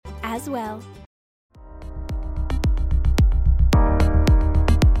as well.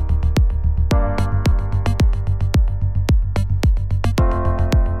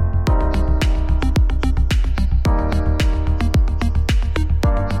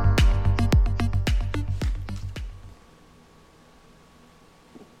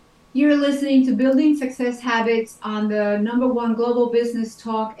 You're listening to Building Success Habits on the #1 global business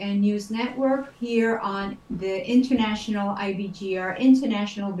talk and news network here on the international IBGR,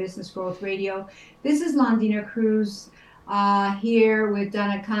 International Business Growth Radio. This is Londina Cruz here with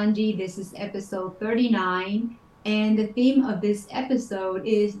Donna Kunde. This is episode 39. And the theme of this episode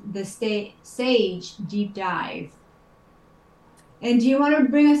is the Sage Deep Dive. And do you want to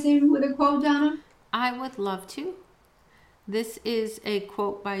bring us in with a quote, Donna? I would love to. This is a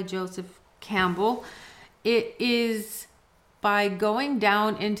quote by Joseph Campbell. It is, by going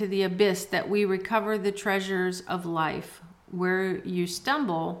down into the abyss that we recover the treasures of life. Where you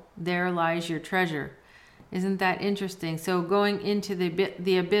stumble, there lies your treasure. Isn't that interesting? So going into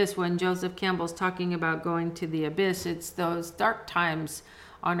the abyss, when Joseph Campbell's talking about going to the abyss, it's those dark times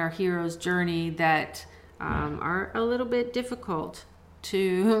on our hero's journey that are a little bit difficult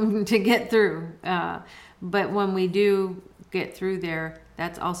to get through. But when we do get through there,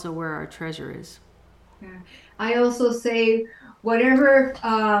 that's also where our treasure is. Yeah. I also say, whatever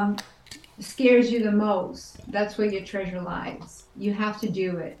scares you the most, that's where your treasure lies. You have to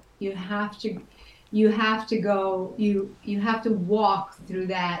do it. You have to go. You have to walk through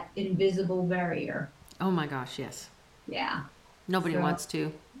that invisible barrier. Oh my gosh, yes. Yeah. Nobody wants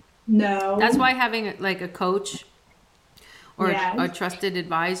to. No. That's why having like a coach or a trusted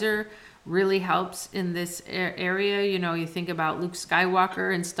advisor really helps in this area. You know, you think about Luke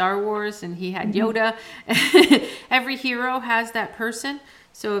Skywalker in Star Wars, and he had Yoda. Every hero has that person.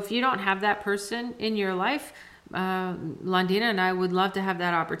 So if you don't have that person in your life, Londina and I would love to have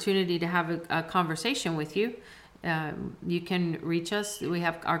that opportunity to have a conversation with you. You can reach us. We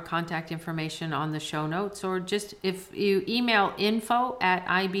have our contact information on the show notes, or just if you email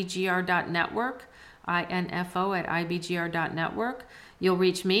info@ibgr.network, info@ibgr.network, you'll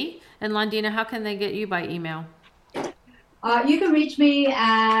reach me. And Londina, how can they get you by email? You can reach me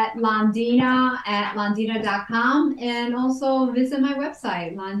at londina@londina.com, and also visit my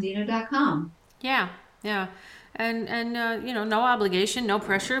website, londina.com. Yeah. And you know, no obligation, no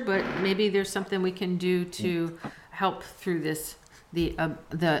pressure, but maybe there's something we can do to help through this, the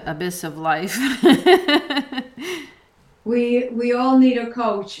abyss of life. We all need a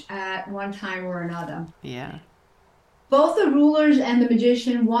coach at one time or another. Yeah. Both the rulers and the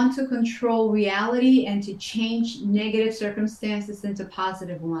magician want to control reality and to change negative circumstances into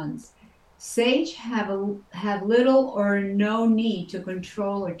positive ones. Sage have little or no need to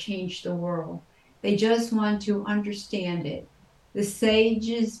control or change the world. They just want to understand it. The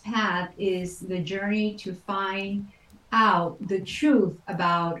sage's path is the journey to find out the truth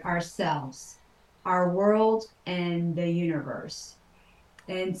about ourselves, our world, and the universe.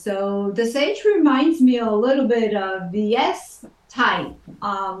 And so the sage reminds me a little bit of the S type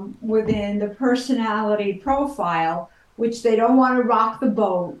within the personality profile, which they don't want to rock the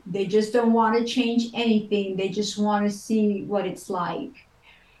boat. They just don't want to change anything. They just want to see what it's like.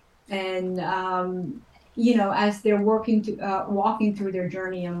 And, you know, as they're walking through their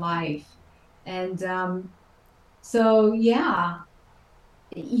journey in life. And so, yeah,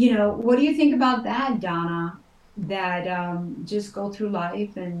 you know, what do you think about that, Donna? That just go through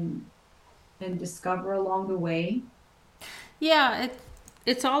life and discover along the way? Yeah,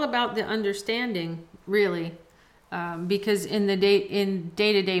 it's all about the understanding, really, because in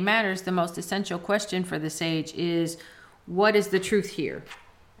day-to-day matters, the most essential question for the sage is, what is the truth here?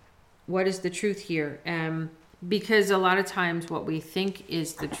 What is the truth here? Because a lot of times what we think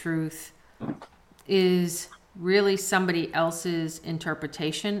is the truth is really somebody else's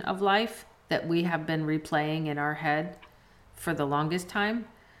interpretation of life that we have been replaying in our head for the longest time.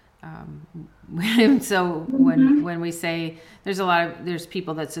 So when we say there's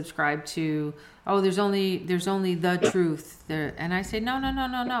people that subscribe to, there's only the truth there, and I say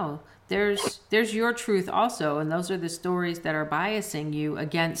no. There's your truth also, and those are the stories that are biasing you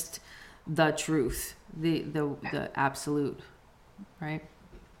against the truth, the absolute, right?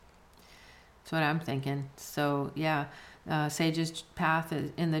 That's what I'm thinking. So yeah. Sage's path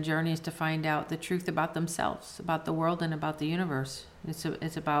in the journey is to find out the truth about themselves, about the world, and about the universe.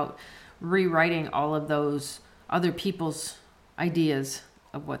 It's about rewriting all of those other people's ideas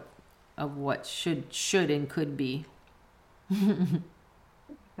of what should and could be.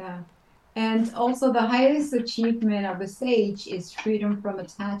 Yeah. And also the highest achievement of a sage is freedom from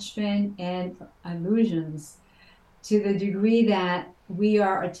attachment and illusions. To the degree that we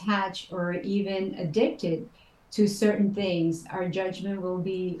are attached or even addicted to certain things, our judgment will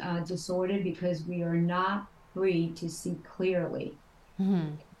be disordered because we are not free to see clearly.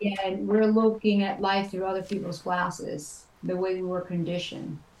 And we're looking at life through other people's glasses, the way we were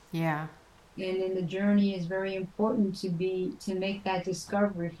conditioned. Yeah. And in the journey is very important to make that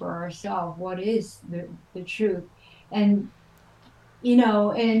discovery for ourselves. What is the truth? And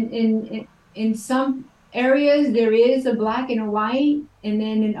in some areas there is a black and a white, and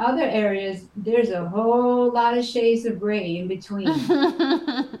then in other areas there's a whole lot of shades of gray in between.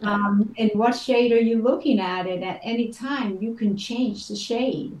 And what shade are you looking at? And at any time you can change the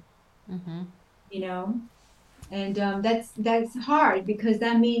shade, you know. And that's hard because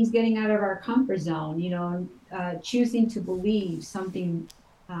that means getting out of our comfort zone, choosing to believe something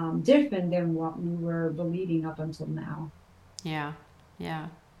different than what we were believing up until now. Yeah. Yeah.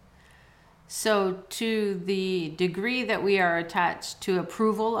 So, to the degree that we are attached to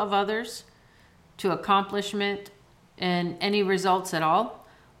approval of others, to accomplishment, and any results at all,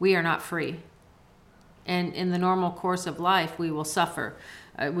 we are not free. And in the normal course of life, we will suffer.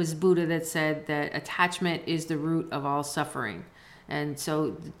 It was Buddha that said that attachment is the root of all suffering. And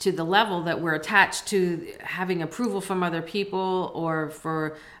so, to the level that we're attached to having approval from other people, or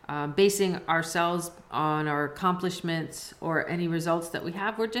for basing ourselves on our accomplishments or any results that we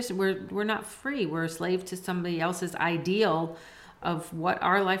have, we're not free. We're a slave to somebody else's ideal of what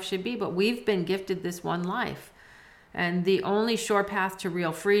our life should be. But we've been gifted this one life. And the only sure path to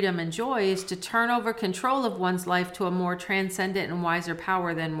real freedom and joy is to turn over control of one's life to a more transcendent and wiser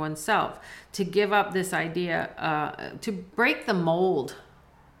power than oneself. To give up this idea, to break the mold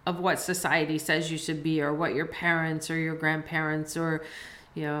of what society says you should be, or what your parents or your grandparents or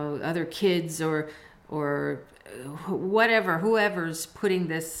other kids or whatever, whoever's putting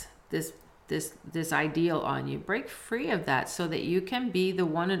this ideal on you. Break free of that so that you can be the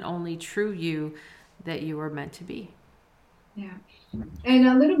one and only true you that you were meant to be. Yeah. And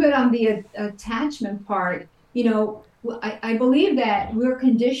a little bit on the attachment part, I believe that we're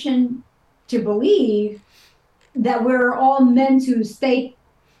conditioned to believe that we're all meant to stay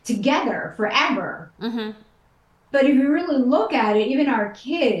together forever. But if you really look at it, even our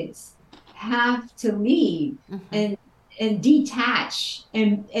kids have to leave and detach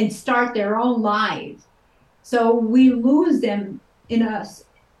and start their own lives. So we lose them in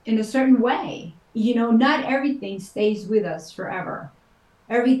a certain way. Not everything stays with us forever.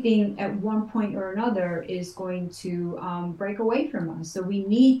 Everything at one point or another is going to break away from us. So we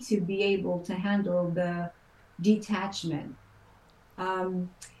need to be able to handle the detachment.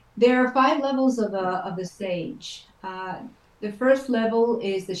 There are 5 levels of the sage. The first level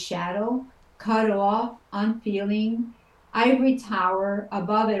is the shadow, cut off, unfeeling, ivory tower,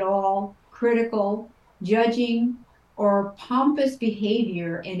 above it all, critical, judging, or pompous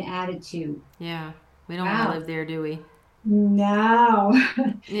behavior and attitude. Yeah. We don't want to live there, do we? No.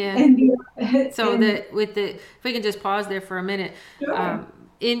 Yeah. So and if we can just pause there for a minute. sure.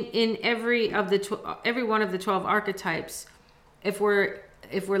 In every one of the 12 archetypes, if we're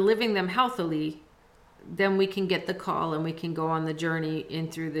living them healthily, then we can get the call and we can go on the journey in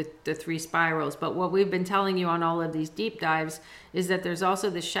through the 3 spirals. But what we've been telling you on all of these deep dives is that there's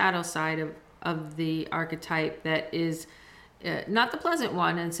also the shadow side of the archetype that is not the pleasant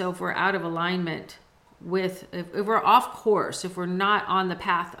one. And so if we're out of alignment if we're off course, if we're not on the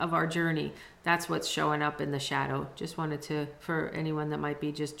path of our journey, that's what's showing up in the shadow. Just wanted to, for anyone that might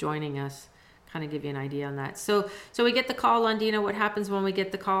be just joining us, kind of give you an idea on that. So we get the call, Londina. What happens when we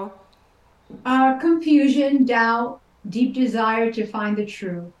get the call? Confusion, doubt, deep desire to find the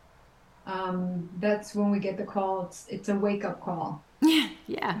truth. That's when we get the call. It's a wake-up call.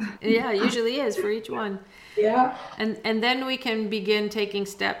 Yeah, it usually is for each one. Yeah. And then we can begin taking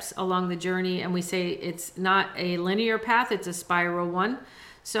steps along the journey, and we say it's not a linear path, it's a spiral one.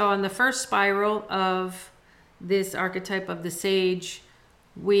 So on the first spiral of this archetype of the sage,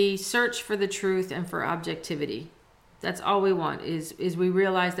 we search for the truth and for objectivity. That's all we want is we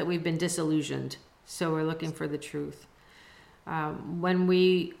realize that we've been disillusioned. So we're looking for the truth. When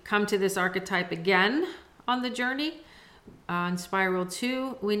we come to this archetype again on the journey, on spiral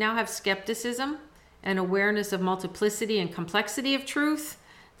 2, we now have skepticism and awareness of multiplicity and complexity of truth,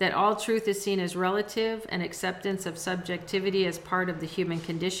 that all truth is seen as relative, and acceptance of subjectivity as part of the human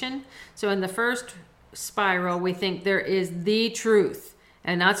condition. So in the first spiral, we think there is the truth,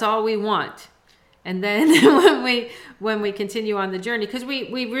 and that's all we want. And then when we continue on the journey, because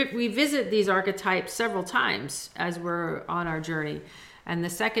we visit these archetypes several times as we're on our journey. And the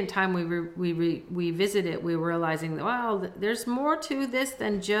second time we visit it, we're realizing that, wow, there's more to this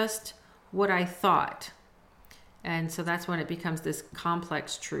than just what I thought. And so that's when it becomes this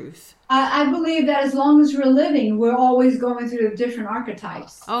complex truth. I believe that as long as we're living, we're always going through the different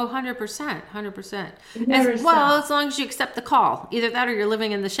archetypes. Oh, 100%, 100%. It As never well, stops. as long as you accept the call. Either that or you're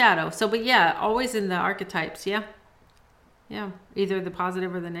living in the shadow. So, but yeah, always in the archetypes. Yeah. Yeah. Either the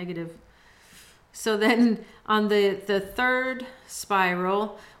positive or the negative. So then on the third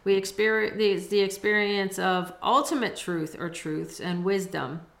spiral, we experience the experience of ultimate truth or truths and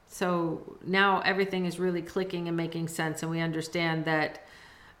wisdom. So now everything is really clicking and making sense, and we understand that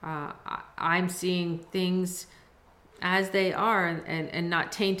I'm seeing things as they are, and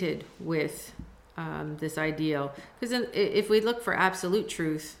not tainted with this ideal. Because if we look for absolute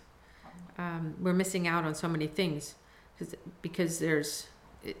truth, we're missing out on so many things, because there's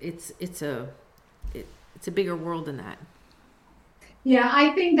it's a bigger world than that. Yeah,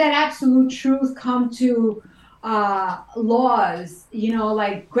 I think that absolute truth come to laws,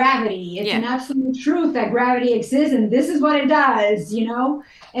 like gravity. It's an Yeah. absolute truth that gravity exists and this is what it does.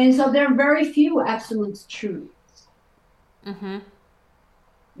 And so there are very few absolute truths. Mm-hmm.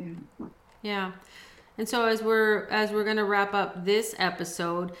 Yeah. Yeah. And so as we're going to wrap up this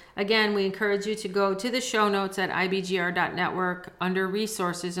episode, again, we encourage you to go to the show notes at ibgr.network under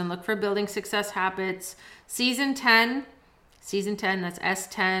resources and look for Building Success Habits Season 10. Season 10, that's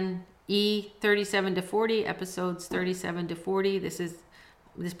S10 E 37 to 40, episodes 37 to 40.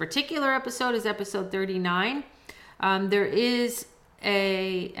 This particular episode is episode 39. There is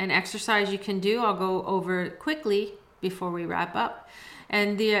an exercise you can do. I'll go over it quickly before we wrap up.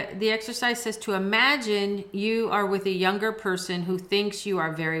 And the exercise says to imagine you are with a younger person who thinks you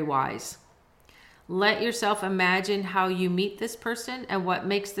are very wise. Let yourself imagine how you meet this person and what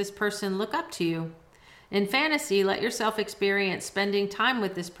makes this person look up to you. In fantasy, let yourself experience spending time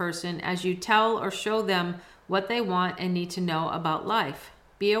with this person as you tell or show them what they want and need to know about life.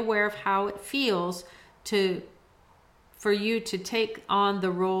 Be aware of how it feels for you to take on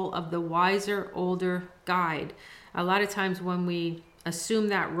the role of the wiser, older guide. A lot of times when we assume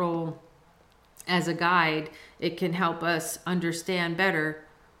that role as a guide, it can help us understand better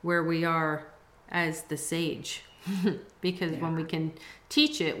where we are as the sage. Because when we can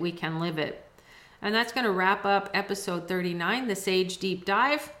teach it, we can live it. And that's going to wrap up episode 39, the Sage Deep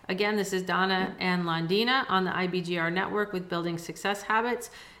Dive. Again, this is Donna and Londina on the IBGR network with Building Success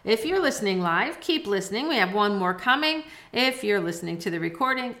Habits. If you're listening live, keep listening. We have one more coming. If you're listening to the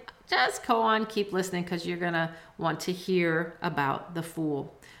recording, just go on, keep listening, because you're going to want to hear about the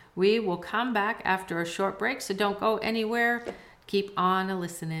Fool. We will come back after a short break, so don't go anywhere. Keep on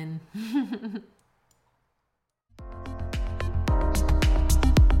listening.